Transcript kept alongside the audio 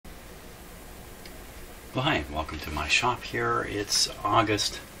Well, hi, welcome to my shop here. It's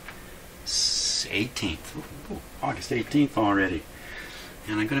August 18th. August 18th already.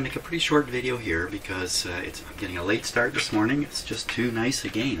 And I'm going to make a pretty short video here because I'm getting a late start this morning. It's just too nice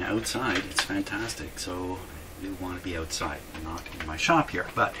again outside. It's fantastic. So I do want to be outside, not in my shop here.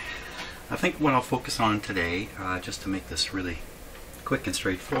 But I think what I'll focus on today, just to make this really quick and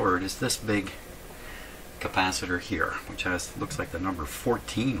straightforward, is this big capacitor here, which looks like the number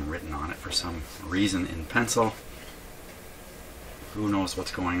 14 written on it for some reason in pencil. Who knows what's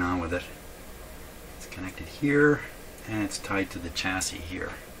going on with it. It's connected here and it's tied to the chassis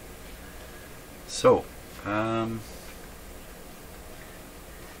here. So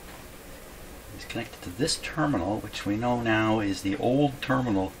it's connected to this terminal, which we know now is the old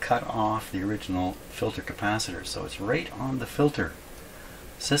terminal cut off the original filter capacitor. So it's right on the filter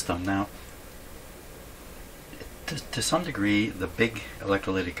system. Now to some degree, the big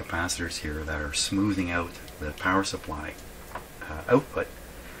electrolytic capacitors here that are smoothing out the power supply output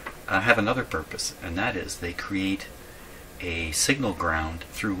have another purpose, and that is they create a signal ground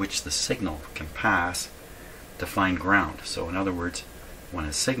through which the signal can pass to find ground. So in other words, when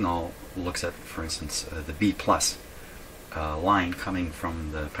a signal looks at, for instance, the B plus line coming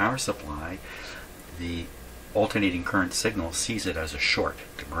from the power supply, the alternating current signal sees it as a short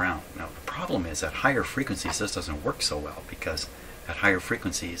to ground. Now the problem is at higher frequencies this doesn't work so well, because at higher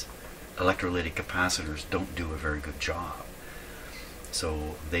frequencies electrolytic capacitors don't do a very good job.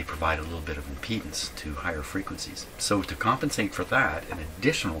 So they provide a little bit of impedance to higher frequencies. So to compensate for that, an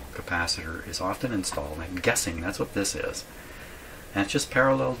additional capacitor is often installed. I'm guessing that's what this is. And it's just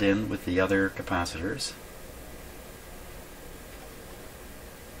paralleled in with the other capacitors.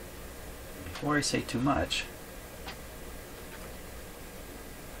 Before I say too much,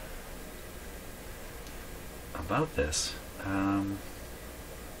 about this,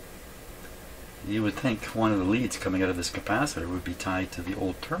 you would think one of the leads coming out of this capacitor would be tied to the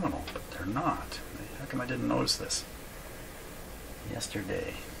old terminal, but they're not. How come I didn't notice this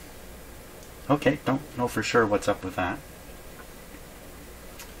yesterday? Okay, don't know for sure what's up with that.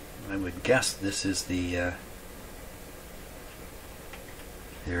 I would guess this is the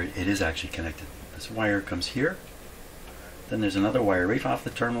there it is actually connected. This wire comes here, then there's another wire right off the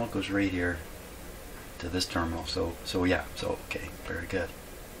terminal, goes right here to this terminal. So okay, very good.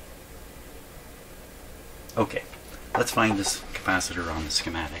 Okay, let's find this capacitor on the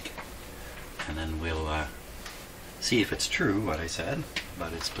schematic, and then we'll see if it's true what I said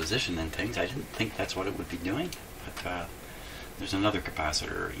about its position and things. I didn't think that's what it would be doing, but there's another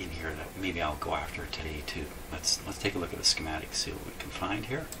capacitor in here that maybe I'll go after today too. Let's take a look at the schematic, see what we can find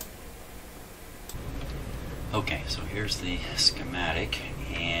here. Okay, so here's the schematic,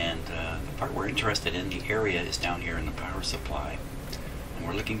 and the part we're interested in, the area, is down here in the power supply, and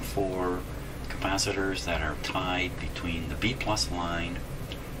we're looking for capacitors that are tied between the B plus line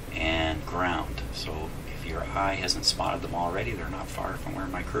and ground. So if your eye hasn't spotted them already, they're not far from where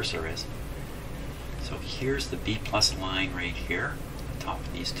my cursor is. So here's the B plus line right here, on the top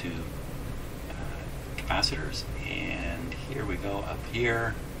of these two capacitors, and here we go up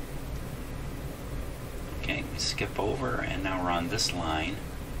here. Okay, we skip over, and now we're on this line.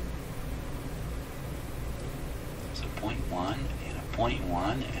 So 0.1 and a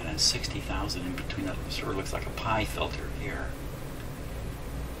 0.1 and a 60,000 in between. That sort of looks like a pi filter here.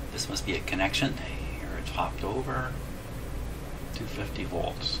 This must be a connection. Here it's hopped over. 250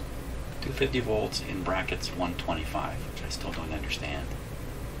 volts. 250 volts in brackets 125, which I still don't understand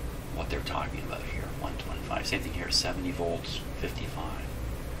what they're talking about here. 125. Same thing here, 70 volts, 55.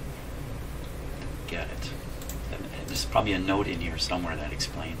 Get it. And there's probably a note in here somewhere that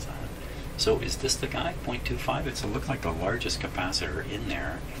explains that. So is this the guy, 0.25? It looks like the largest capacitor in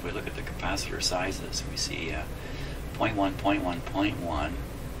there. If we look at the capacitor sizes, we see 0.1, 0.1, 0.1.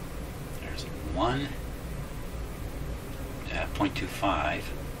 There's 1, 0.25.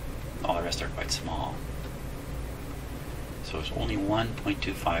 All the rest are quite small. So there's only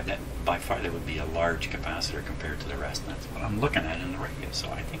 1.25. That by far that would be a large capacitor compared to the rest. And that's what I'm looking at in the radio. So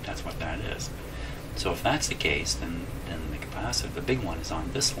I think that's what that is. So if that's the case, then the capacitor, the big one, is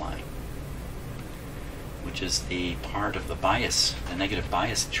on this line, which is the part of the bias, the negative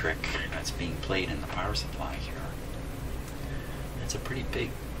bias trick that's being played in the power supply here. It's a pretty big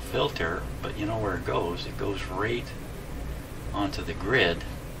filter, but you know where it goes. It goes right onto the grid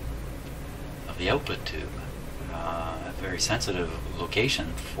of the output tube. A very sensitive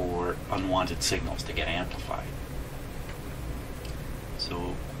location for unwanted signals to get amplified.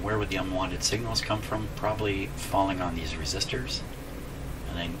 So where would the unwanted signals come from? Probably falling on these resistors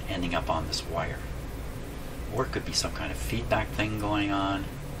and then ending up on this wire. Or it could be some kind of feedback thing going on.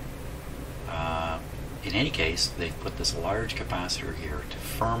 in any case, they've put this large capacitor here to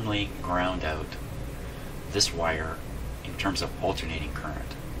firmly ground out this wire in terms of alternating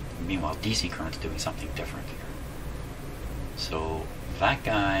current. Meanwhile, DC current's doing something different here. So that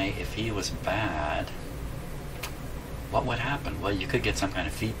guy, if he was bad, what would happen? Well, you could get some kind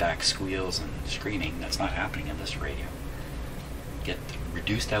of feedback, squeals and screaming. That's not happening in this radio. Get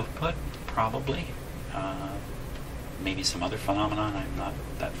reduced output, probably. Maybe some other phenomenon I'm not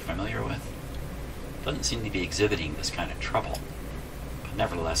that familiar with. Doesn't seem to be exhibiting this kind of trouble. But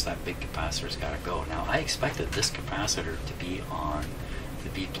nevertheless, that big capacitor's got to go. Now, I expected this capacitor to be on the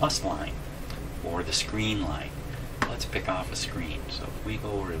B plus line or the screen line. Let's pick off a screen. So if we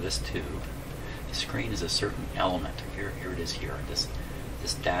go over to this tube, the screen is a certain element. Here it is here. This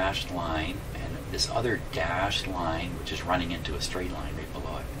dashed line and this other dashed line, which is running into a straight line right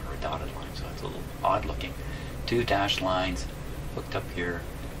below it, or a dotted line. So it's a little odd looking. Two dashed lines hooked up here.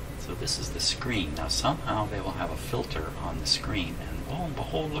 So this is the screen. Now somehow they will have a filter on the screen, and lo and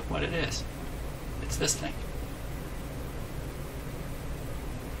behold, look what it is. It's this thing.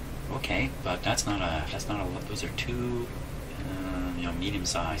 Okay, but that's not a. Those are two,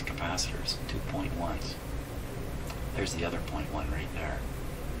 medium-sized capacitors, 2.1s. There's the other 0.1 right there.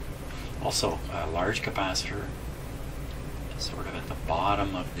 Also, a large capacitor, sort of at the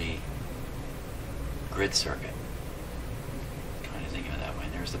bottom of the grid circuit. Kind of thinking of that way.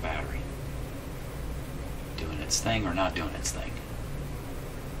 And there's the battery, doing its thing or not doing its thing.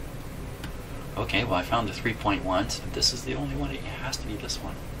 Okay, well I found the 3.1s. This is the only one. It has to be this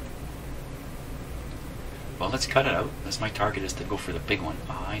one. Well, let's cut it out, as my target is to go for the big one.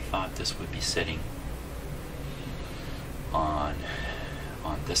 I thought this would be sitting on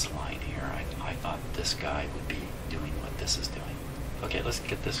this line here. I thought this guy would be doing what this is doing. Okay, let's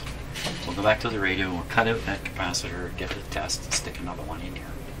get this. We'll go back to the radio. We'll cut out that capacitor, get the test, and stick another one in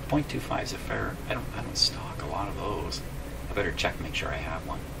here. 0.25 is a fair. I don't stock a lot of those. I better check, make sure I have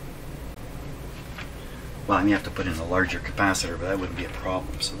one. Well, I may have to put in a larger capacitor, but that wouldn't be a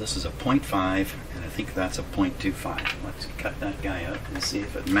problem. So this is a 0.5, and I think that's a 0.25. Let's cut that guy out and see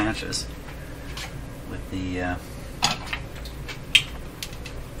if it matches with the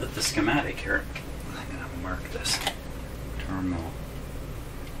schematic here. I'm going to mark this terminal.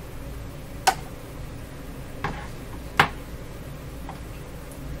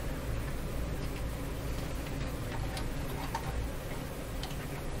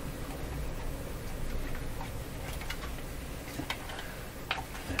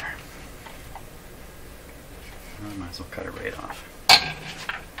 Might as well cut it right off.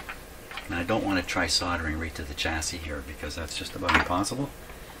 And I don't want to try soldering right to the chassis here because that's just about impossible.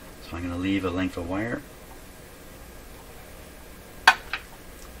 So I'm going to leave a length of wire. I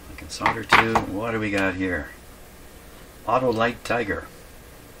can solder to, what do we got here? Autolite Tiger.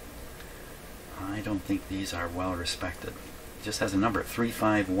 I don't think these are well respected. It just has a number,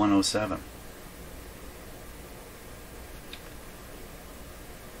 35107.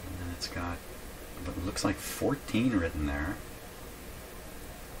 And then it's got, but it looks like 14 written there.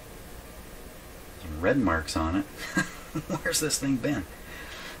 Some red marks on it. Where's this thing been?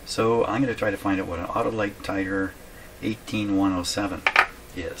 So I'm going to try to find out what an Autolite Tiger 18107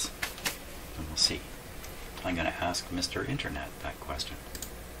 is. And we'll see. I'm going to ask Mr. Internet that question.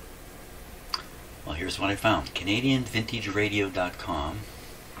 Well, here's what I found. CanadianVintageRadio.com.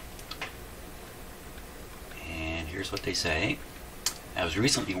 And here's what they say. I was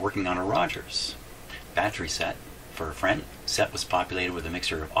recently working on a Rogers battery set for a friend. Set was populated with a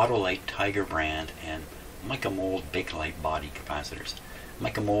mixture of Autolite Tiger brand and Mica Mold Bakelite body capacitors.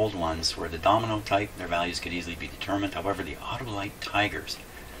 Mica Mold ones were the domino type. Their values could easily be determined. However, the Autolite Tigers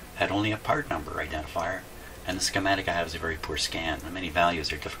had only a part number identifier, and the schematic I have is a very poor scan, and many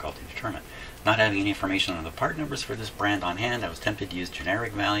values are difficult to determine. Not having any information on the part numbers for this brand on hand, I was tempted to use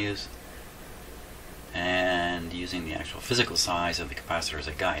generic values and using the actual physical size of the capacitor as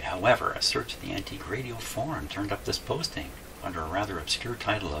a guide. However, a search in the Antique Radio Forum turned up this posting under a rather obscure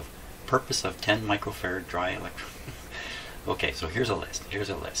title of Purpose of 10 microfarad dry electro. Okay, so here's a list. Here's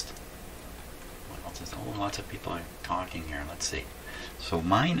a list. What else is? Oh, lots of people are talking here. Let's see. So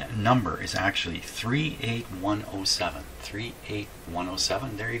my number is actually 38107.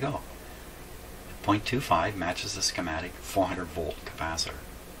 38107. There you go. 0.25 matches the schematic 400 volt capacitor.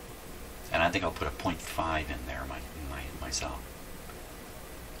 And I think I'll put a 0.5 in there myself.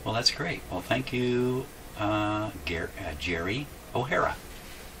 Well, that's great. Well, thank you, Jerry O'Hara.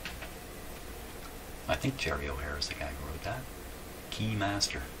 I think Jerry O'Hara is the guy who wrote that.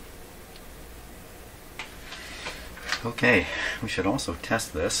 Keymaster. Okay, we should also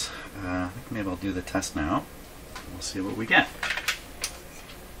test this. I think maybe I'll do the test now. We'll see what we get.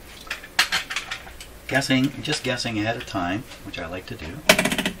 just guessing ahead of time, which I like to do,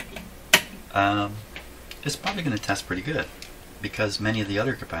 it's probably going to test pretty good because many of the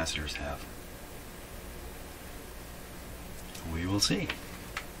other capacitors have. We will see.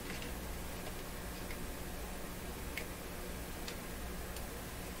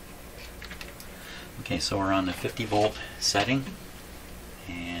 Okay, so we're on the 50 volt setting,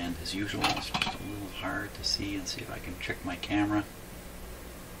 and as usual it's just a little hard to see, and see if I can trick my camera.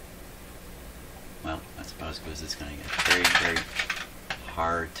 Well, that's about as good as it's going to get. Very, very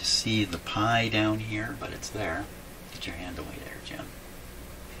hard to see the pi down here, but it's there. Get your hand away there, Jim.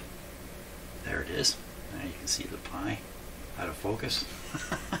 There it is. Now you can see the pi. Out of focus.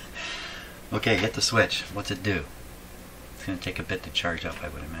 Okay, hit the switch. What's it do? It's going to take a bit to charge up, I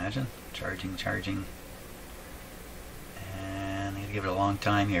would imagine. Charging. And I'm going to give it a long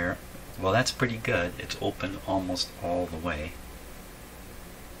time here. Well, that's pretty good. It's open almost all the way.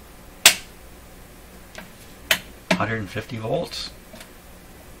 150 volts.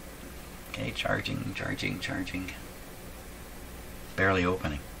 Okay, charging. Barely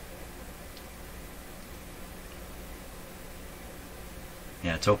opening.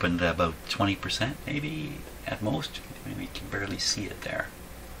 Yeah, it's opened about 20%, maybe at most. Maybe you can barely see it there.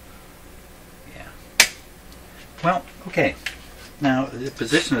 Yeah. Well, okay. Now, the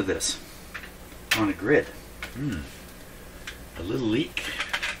position of this on a grid. A little leak.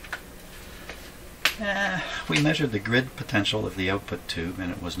 We measured the grid potential of the output tube,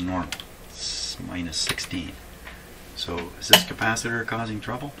 and it was normal. It's minus 16. So, is this capacitor causing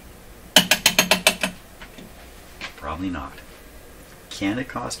trouble? Probably not. Can it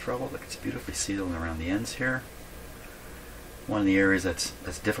cause trouble? Look, it's beautifully sealed around the ends here. One of the areas that's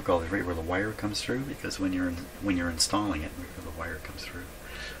difficult is right where the wire comes through, because when you're installing it, where the wire comes through.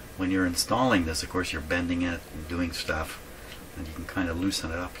 When you're installing this, of course, you're bending it and doing stuff, and you can kind of loosen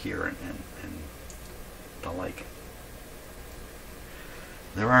it up here and the like.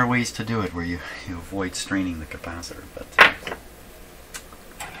 There are ways to do it where you avoid straining the capacitor, but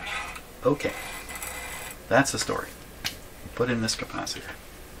okay, that's the story. Put in this capacitor.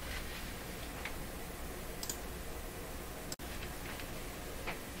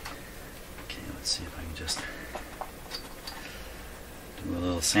 Okay, let's see if I can just do a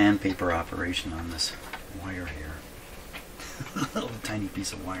little sandpaper operation on this wire here. A little tiny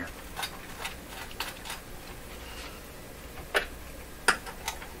piece of wire.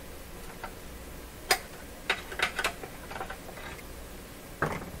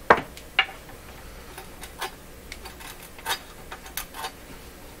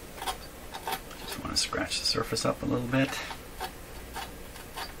 Scratch the surface up a little bit.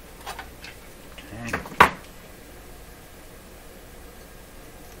 Okay.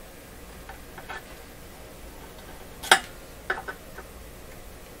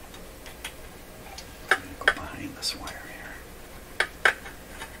 I'm going to go behind this wire here.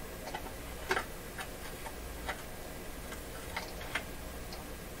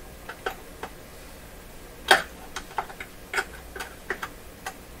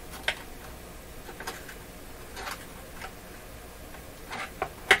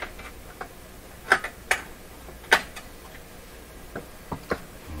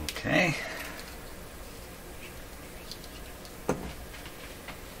 Okay.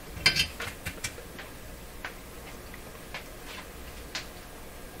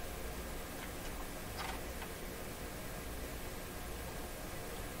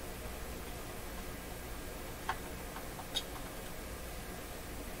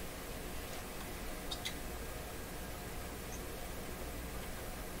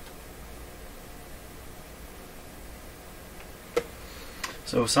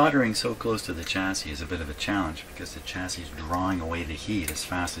 So soldering so close to the chassis is a bit of a challenge because the chassis is drawing away the heat as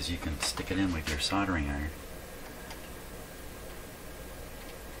fast as you can stick it in with your soldering iron.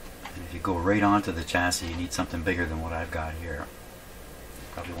 And if you go right onto the chassis, you need something bigger than what I've got here.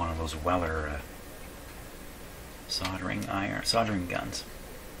 Probably one of those Weller soldering guns.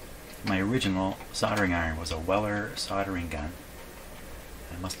 My original soldering iron was a Weller soldering gun.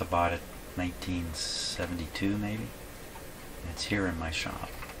 I must have bought it 1972 maybe. It's here in my shop.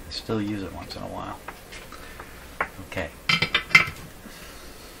 I still use it once in a while. Okay.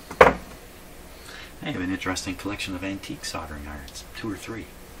 I have an interesting collection of antique soldering irons, 2 or 3,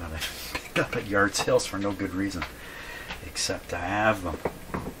 that I picked up at yard sales for no good reason, except to have them.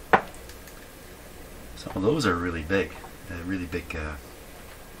 Some of those are really big.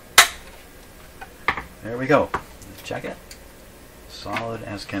 There we go. Check it. Solid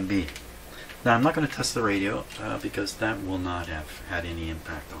as can be. Now I'm not going to test the radio because that will not have had any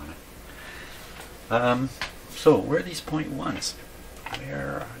impact on it. So where are these 0.1s?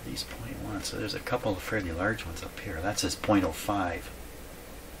 Where are these 0.1? So there's a couple of fairly large ones up here. That says 0.05.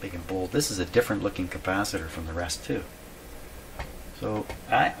 Big and bold. This is a different looking capacitor from the rest too. So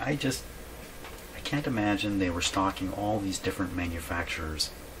I can't imagine they were stocking all these different manufacturers'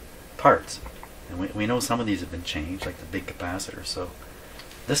 parts. And we know some of these have been changed, like the big capacitor. So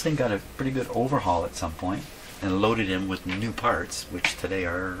this thing got a pretty good overhaul at some point and loaded in with new parts, which today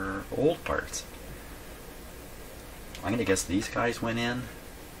are old parts. I'm going to guess these guys went in.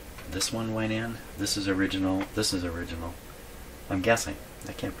 This one went in. This is original. This is original. I'm guessing.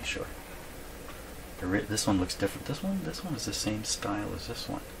 I can't be sure. This one looks different. This one is the same style as this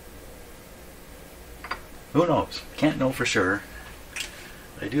one. Who knows? Can't know for sure.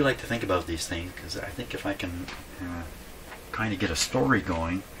 I do like to think about these things because I think if I can kind of get a story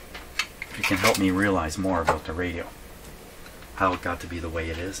going, it can help me realize more about the radio. How it got to be the way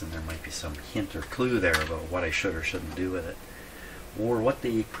it is, and there might be some hint or clue there about what I should or shouldn't do with it. Or what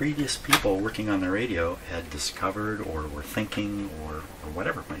the previous people working on the radio had discovered or were thinking or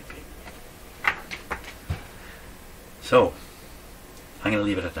whatever it might be. So, I'm going to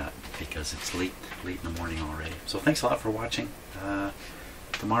leave it at that because it's late in the morning already. So thanks a lot for watching.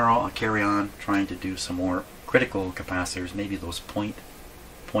 Tomorrow I'll carry on trying to do some more critical capacitors, maybe those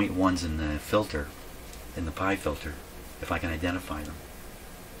 0.1s in the filter, in the pi filter, if I can identify them.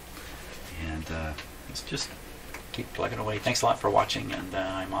 And let's just keep plugging away. Thanks a lot for watching, and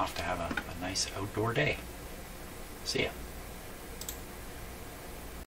I'm off to have a nice outdoor day. See ya.